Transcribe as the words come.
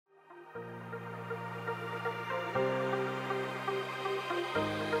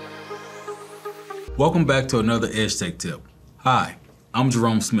Welcome back to another EdgeTek tip. Hi, I'm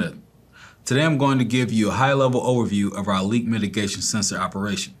Jerome Smith. Today I'm going to give you a high-level overview of our leak mitigation sensor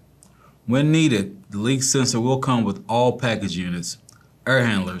operation. When needed, the leak sensor will come with all package units, air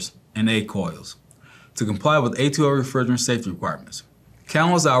handlers, and A coils to comply with A2L refrigerant safety requirements.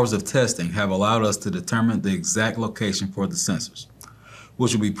 Countless hours of testing have allowed us to determine the exact location for the sensors,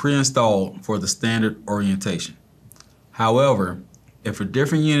 which will be pre-installed for the standard orientation. However, if a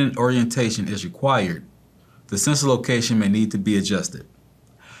different unit orientation is required, the sensor location may need to be adjusted.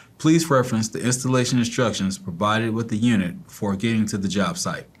 Please reference the installation instructions provided with the unit before getting to the job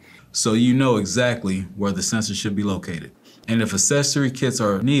site, so you know exactly where the sensor should be located, and if accessory kits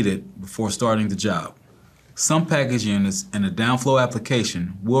are needed before starting the job. Some package units and a downflow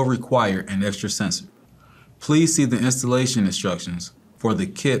application will require an extra sensor. Please see the installation instructions for the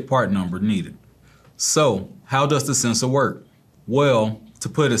kit part number needed. So, how does the sensor work? Well, to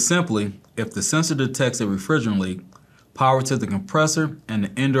put it simply, if the sensor detects a refrigerant leak, power to the compressor and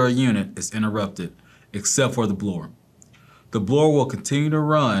the indoor unit is interrupted, except for the blower. The blower will continue to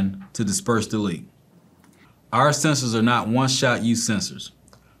run to disperse the leak. Our sensors are not one-shot use sensors,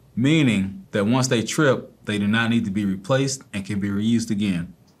 meaning that once they trip, they do not need to be replaced and can be reused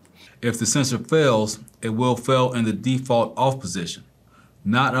again. If the sensor fails, it will fail in the default off position,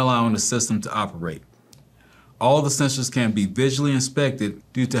 not allowing the system to operate. All the sensors can be visually inspected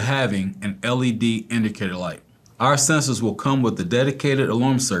due to having an LED indicator light. Our sensors will come with the dedicated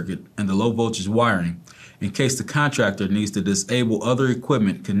alarm circuit and the low voltage wiring in case the contractor needs to disable other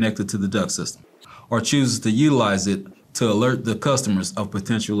equipment connected to the duct system or chooses to utilize it to alert the customers of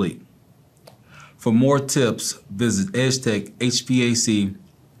potential leak. For more tips, visit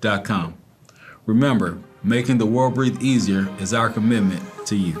EdgeTekHVAC.com. Remember, making the world breathe easier is our commitment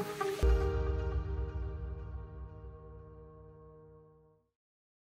to you.